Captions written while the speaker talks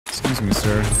Excuse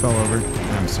me, sir. Fell over.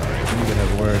 I'm sorry. I think it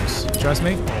had words. Trust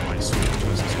me? Oh my sweet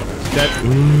Jesus Christ.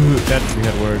 That we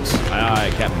had words.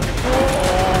 Aye, Captain.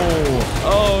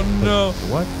 Oh no.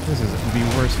 What? This is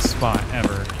the worst spot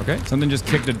ever. Okay. Something just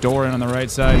kicked a door in on the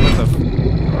right side. What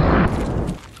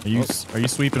the Are you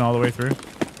sweeping all the way through?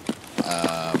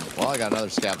 Well, I got another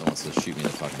scav that wants to shoot me in the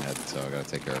fucking head, so I gotta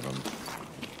take care of him.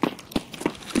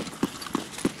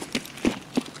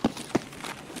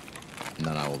 And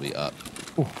then I will be up.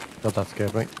 Ooh, God, that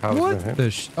scared me. How was What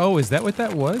the oh, is that what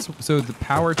that was? So the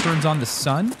power turns on the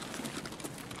sun?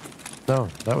 No,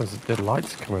 that was the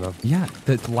lights coming on. Yeah,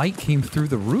 the light came through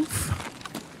the roof.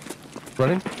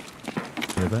 Running?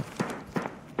 Hear that?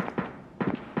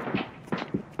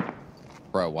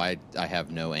 Bro, why I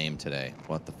have no aim today?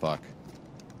 What the fuck?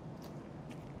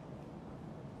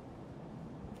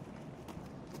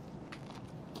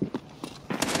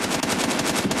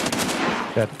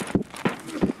 Dead.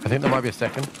 I think there might be a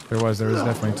second. There was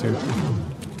definitely two.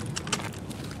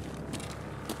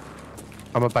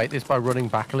 I'm gonna bait this by running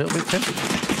back a little bit, Tim.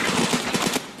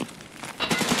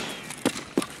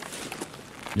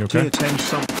 You okay? T10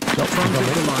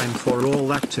 fronted the line for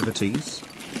all activities.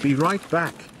 Be right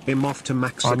back. I'm off to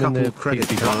max a I'm in couple the credit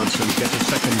PC cards and get a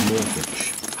second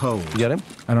mortgage. Hold. You get him?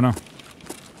 I don't know.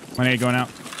 My nade going out.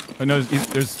 Oh no,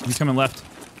 he's coming left.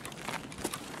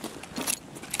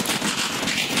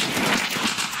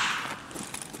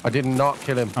 I did not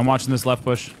kill him. I'm watching this left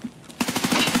push.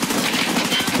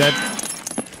 Dead.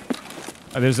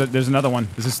 There's another one.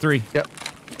 This is 3. Yep.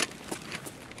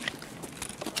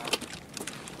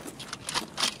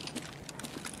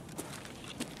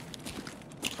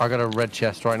 I got a red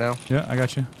chest right now. Yeah, I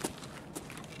got you.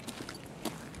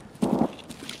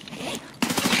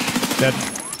 Dead.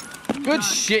 Good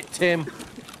shit, Tim.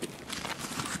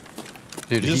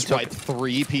 Dude, You he just took... wiped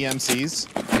 3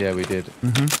 PMCs? Yeah, we did.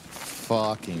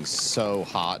 Fucking so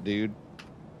hot, dude.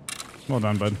 Well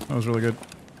done, bud. That was really good.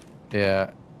 Yeah.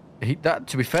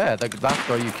 To be fair, that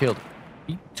guy you killed,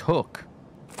 he took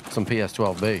some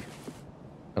PS12B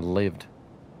and lived.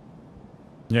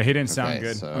 Yeah, he didn't sound Okay,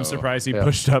 good. so- I'm surprised he Yeah.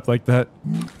 pushed up like that.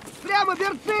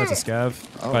 That's a scav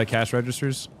Oh. by cash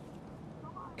registers.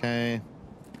 Okay.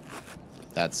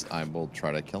 I will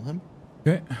try to kill him.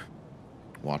 Okay.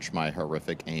 Watch my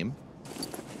horrific aim.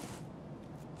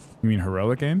 You mean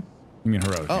heroic aim? You mean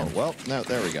heroic Oh, aim. well, no,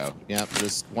 there we go. Yep,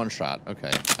 just one shot. Okay,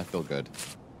 I feel good.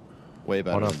 Way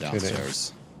better What than up, good aim.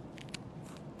 downstairs.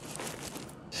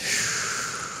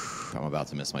 I'm about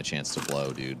to miss my chance to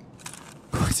blow, dude.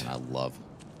 What? And I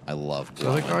love So the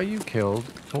blowing. guy you killed,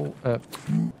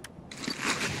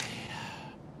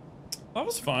 That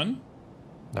was fun.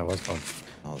 that was fun.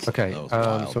 That was- Okay, that was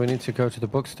wild. so we need to go to the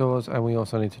bookstores and we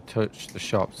also need to touch the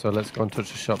shops. So let's go and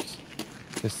touch the shops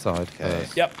this side Okay.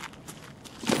 first. Yep.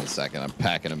 1 second, I'm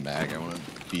packing a bag. I want to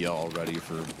be all ready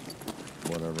for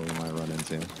whatever we might run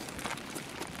into.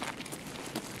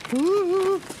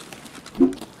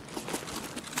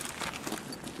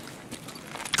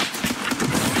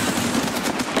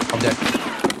 I'm dead.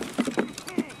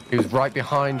 He was right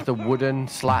behind the wooden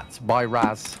slats by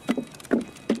Raz.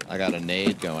 I got a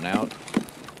nade going out.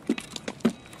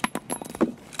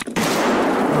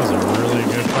 That was a really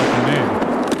good fucking name.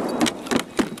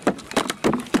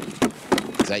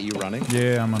 Is that you running?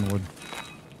 Yeah, I'm on wood.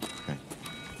 Okay.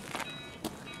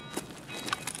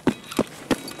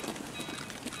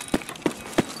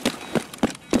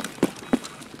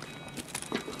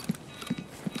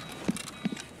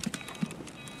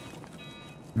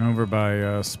 Over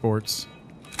by sports.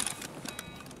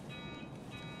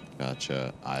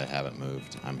 Gotcha. I haven't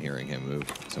moved. I'm hearing him move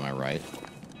to my right.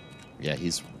 Yeah,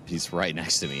 he's right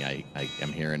next to me. I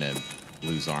am hearing him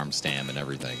lose arm stam and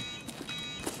everything.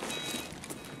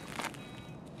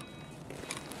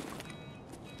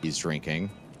 He's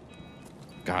drinking.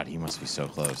 God, he must be so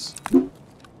close.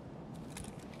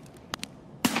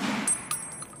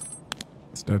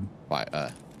 It's dead.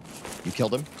 Why? You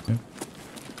killed him? Yeah.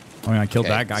 Oh yeah, I killed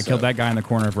Okay, that guy. I so- killed that guy in the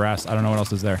corner of Rast. I don't know what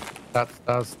else is there. That's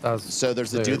So there's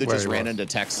the dude that where just he ran was. into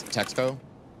Texco.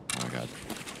 Oh my god.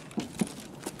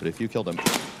 But if you killed him...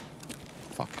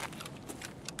 Fuck.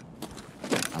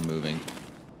 I'm moving.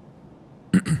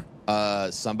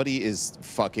 Somebody is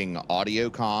fucking audio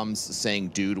comms saying,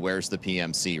 dude, where's the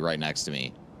PMC right next to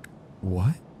me?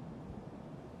 What?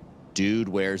 Dude,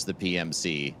 where's the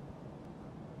PMC?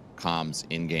 Comms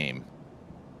in-game.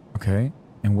 Okay.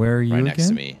 And where are you Right again? next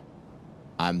to me.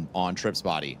 I'm on Trip's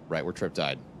body, right where Trip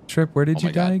died. Trip, where did Oh you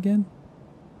my die God. again?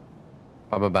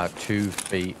 I'm about 2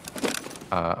 feet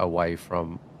away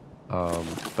from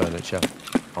furniture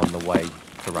on the way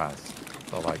to Raz.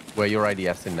 So like where you're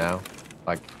ADSing now,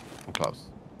 like I'm close.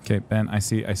 Okay, Ben, I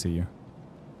see you.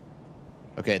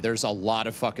 Okay, there's a lot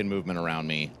of fucking movement around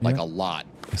me. Like Yeah. a lot.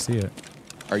 I see it.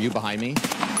 Are you behind me?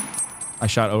 I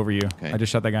shot over you. Okay. I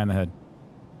just shot that guy in the head.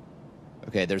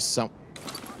 Okay, there's some...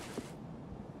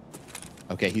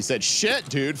 Okay, he said, shit,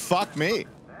 dude, fuck me.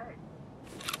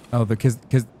 Oh, because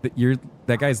you're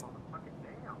that guy's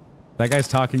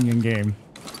talking in game.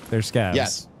 They're scabs.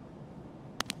 Yes.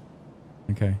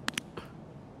 Okay.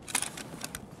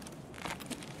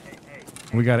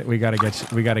 We got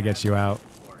to get you out.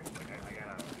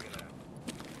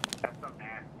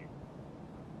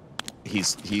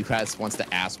 He wants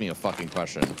to ask me a fucking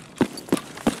question.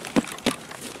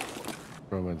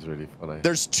 Roman's really funny.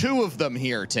 There's 2 of them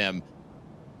here, Tim.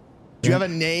 Do you have a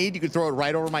nade? You could throw it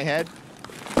right over my head?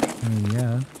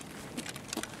 Yeah.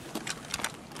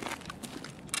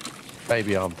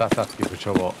 Baby arm. That's asking for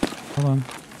trouble. Hold on.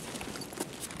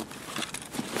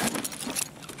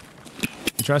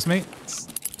 You trust me?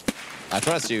 I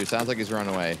trust you. Sounds like he's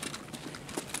running away.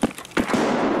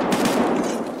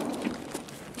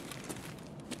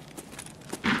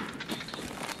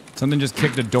 Something just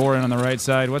kicked a door in on the right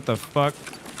side. What the fuck?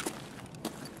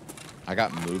 I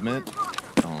got movement.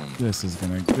 This is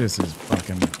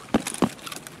fucking...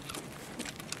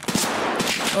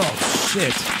 Oh,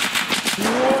 shit.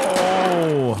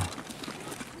 Whoa!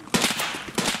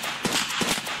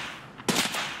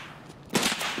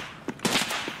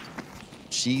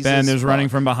 Jesus Ben, there's fuck. running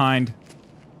from behind.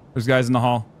 There's guys in the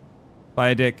hall. By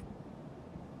a dick.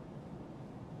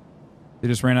 They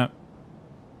just ran up.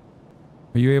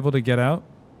 Are you able to get out?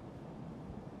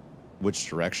 Which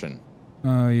direction?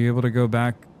 Are you able to go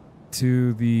back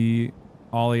to the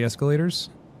ollie escalators?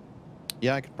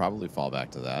 Yeah, I could probably fall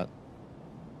back to that.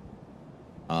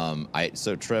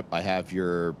 So Trip, I have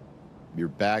your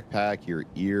backpack, your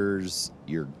ears,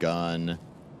 your gun,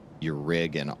 your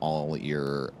rig, and all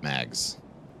your mags.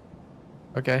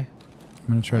 Okay. I'm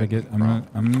gonna try to get. I'm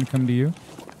gonna come to you.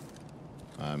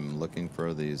 I'm looking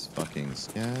for these fucking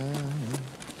scabs.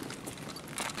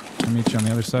 I'll meet you on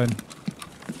the other side.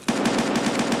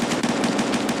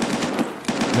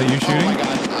 Is that you shooting? Oh my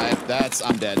god,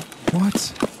 I'm dead.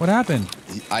 What? What happened?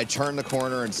 I turned the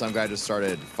corner and some guy just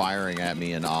started firing at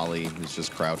me, and Ollie, who's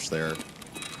just crouched there.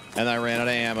 And I ran out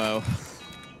of ammo.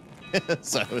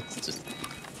 So it's just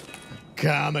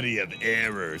comedy of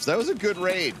errors. That was a good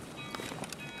raid.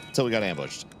 Until we got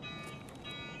ambushed.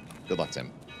 Good luck,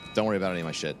 Tim. Don't worry about any of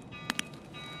my shit.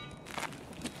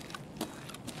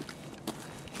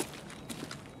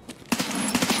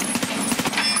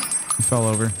 He fell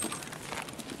over.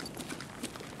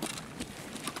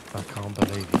 I can't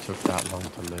believe it took that long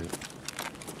to loot.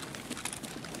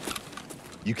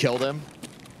 You killed him?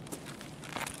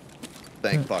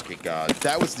 Thank fucking God.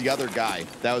 That was the other guy.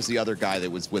 That was the other guy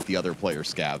that was with the other player,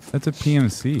 Scav. That's a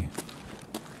PMC.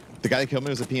 The guy that killed me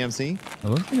was a PMC? It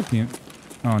looks like a PM.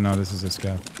 Oh no, this is a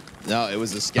scav. No, it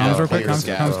was a Comms Scav. real quick. Player Comms.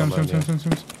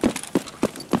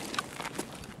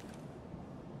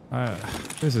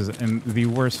 Scav. This is in the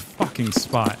worst fucking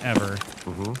spot ever.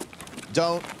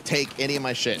 Don't take any of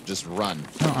my shit. Just run.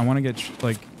 No, I want to get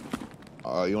like.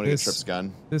 Oh, you want to get This- Trip's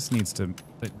gun? This needs to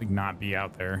like, not be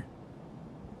out there.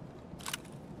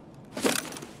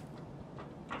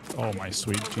 Oh my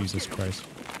sweet Jesus Christ.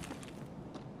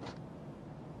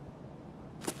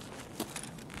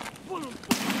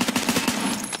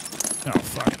 Oh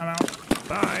fuck, I'm out.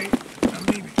 Bye. I'm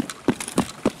leaving.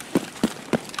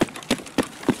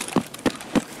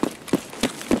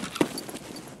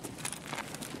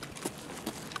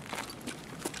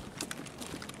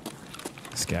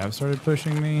 Scav started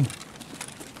pushing me.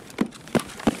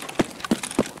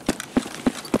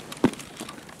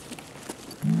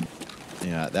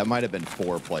 Yeah, that might have been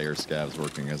 4 player Scavs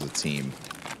working as a team.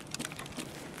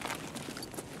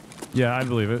 Yeah, I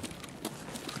believe it.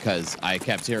 Because I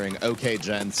kept hearing, okay,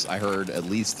 gents, I heard at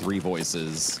least 3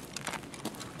 voices.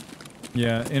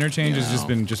 Yeah, interchange has just Yeah.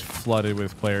 been flooded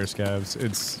with player scavs.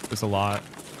 It's a lot.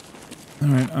 All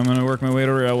right, I'm gonna work my way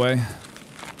to railway.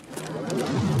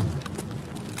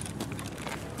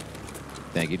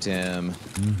 Thank you, Tim.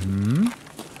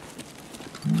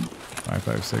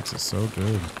 556 is so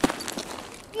good.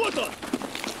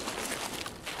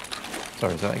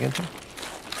 Sorry, is that again, Tim?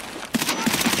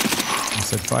 I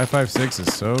said 556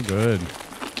 is so good.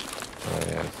 Oh,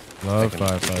 yeah. Love Taking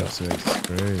a 556.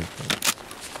 Great.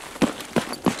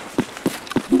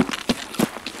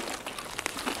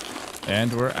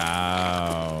 And we're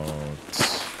out.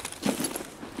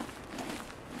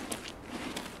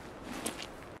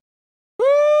 Woo!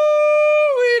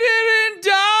 We didn't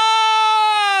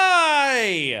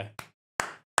die!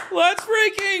 Let's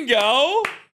freaking go!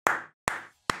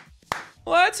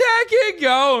 Let's heckin' you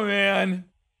go, man?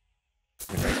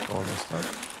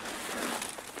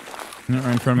 Right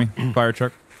in front of me. Fire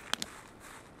truck.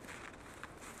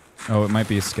 Oh, it might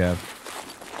be a scav.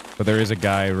 But there is a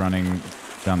guy running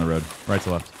down the road. Right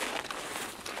to left.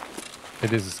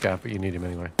 It is a scav, but you need him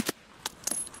anyway.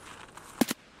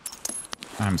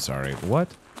 I'm sorry. What?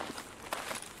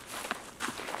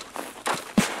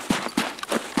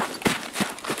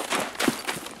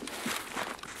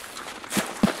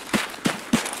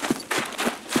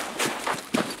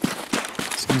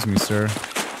 Excuse me, sir.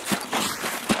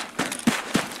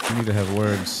 We need to have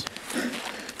words.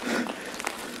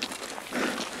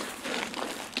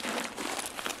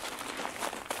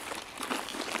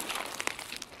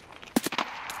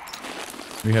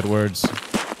 We had words.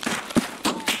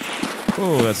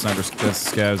 Oh, that's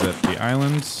scavs at the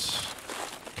island.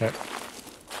 Okay.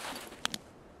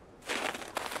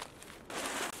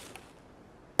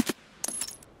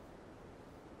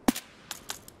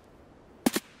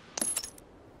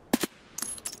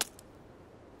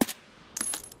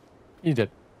 You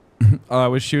did. I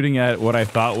was shooting at what I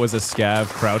thought was a scav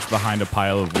crouched behind a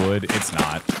pile of wood. It's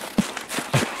not.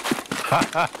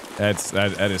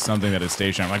 That is something that is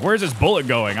stationed. I'm like, where's this bullet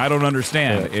going? I don't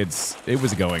understand. Yeah. It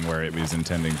was going where it was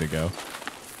intending to go.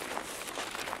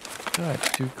 Right,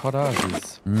 2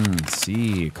 cottages.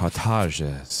 See,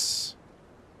 cottages.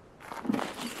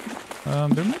 There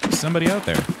might be somebody out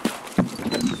there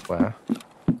Where?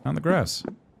 on the grass.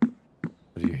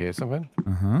 Did you hear something?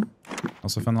 Uh-huh.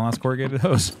 Also found the last corrugated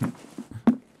hose.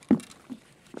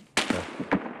 Okay.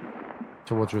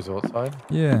 Towards resort side?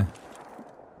 Yeah.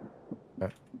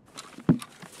 Okay.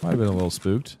 Might have been a little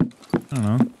spooked. I don't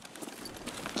know.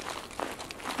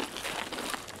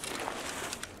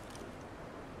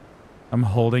 I'm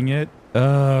holding it.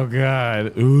 Oh,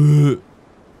 God. Ooh.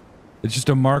 It's just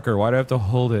a marker. Why do I have to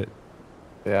hold it?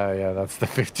 Yeah, that's the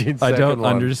 15 second I don't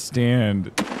one.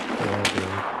 understand. Yeah, dude.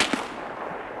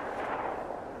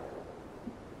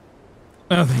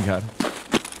 Oh, thank God.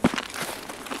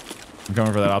 I'm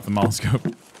coming for that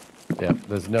ophthalmoscope. Yeah,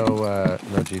 there's no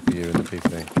GPU in the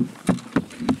PC.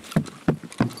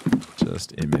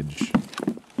 Just image.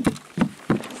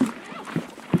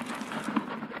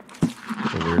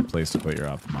 It's a weird place to put your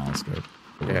ophthalmoscope.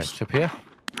 Okay, it's up here.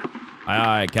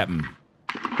 Aye, aye, Captain.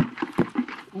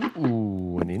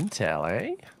 Ooh, an intel,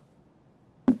 eh?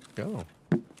 Go.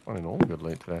 Finding all good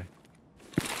loot today.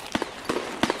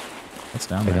 What's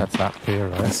down Okay, there? that's that pier, I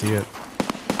right? see it.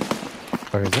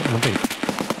 Where is it? On the beach.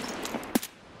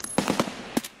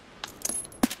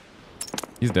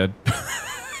 He's dead.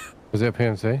 Was it a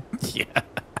PMC? Yeah.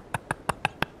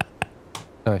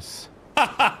 Nice.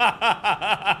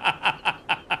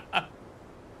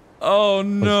 Oh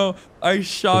no! I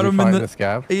shot Did him you in find the this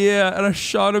scab? yeah, and I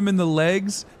shot him in the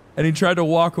legs, and he tried to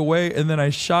walk away, and then I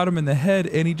shot him in the head,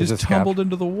 and he just this scab? tumbled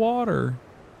into the water.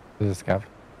 There's a scav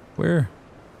Where?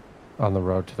 on the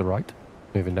road to the right.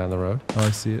 Moving down the road. Oh,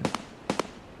 I see it.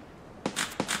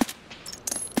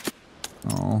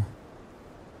 Oh.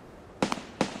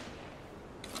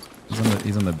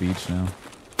 He's on the beach now.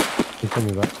 He's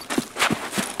coming back.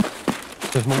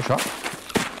 There's more shot.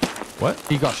 What?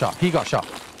 He got shot. He got shot.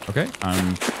 Okay.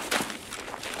 I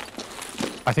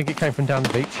think it came from down the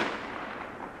beach.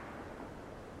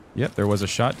 Yep, there was a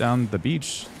shot down the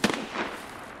beach.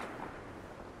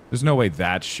 There's no way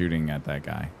that's shooting at that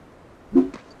guy.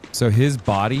 So his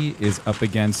body is up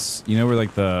against, you know where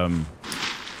like the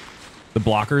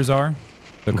blockers are?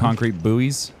 The concrete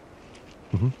buoys?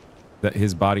 That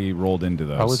his body rolled into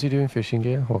those. How was he doing fishing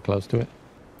gear or close to it?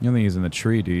 You don't think he's in the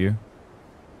tree, do you?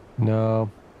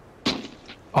 No.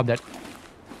 I'm dead.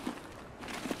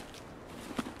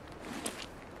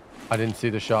 I didn't see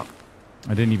the shot.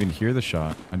 I didn't even hear the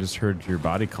shot. I just heard your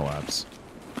body collapse.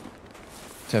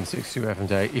 1062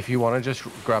 FMJ. If you want to just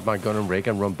grab my gun and rig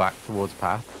and run back towards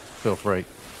path, feel free.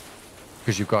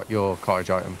 Because you've got your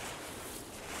cottage item.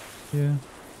 Yeah.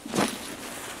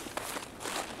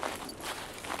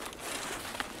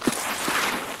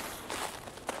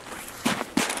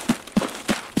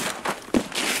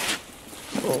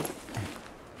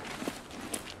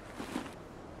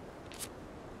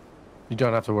 You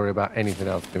don't have to worry about anything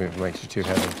else if it makes you too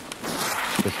heavy.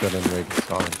 Just gun and rig is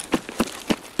fine.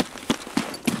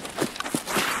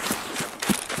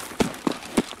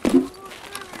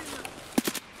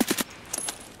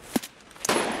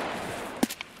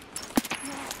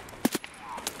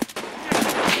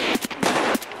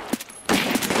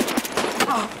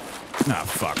 Ah,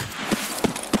 fuck.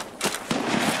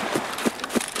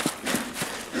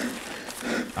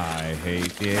 I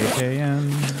hate the AKM.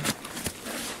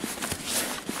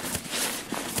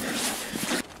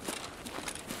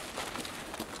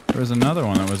 was another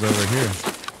one that was over here.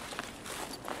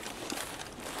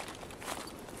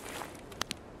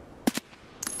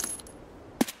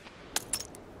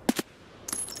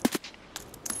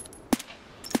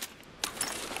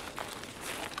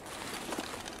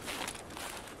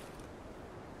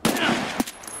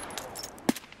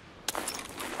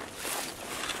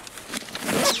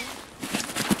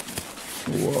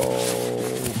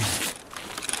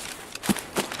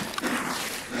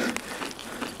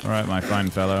 All right, my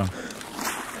fine fellow.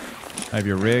 I have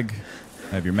your rig,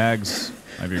 I have your mags,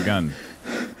 I have your gun.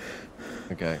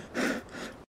 Okay.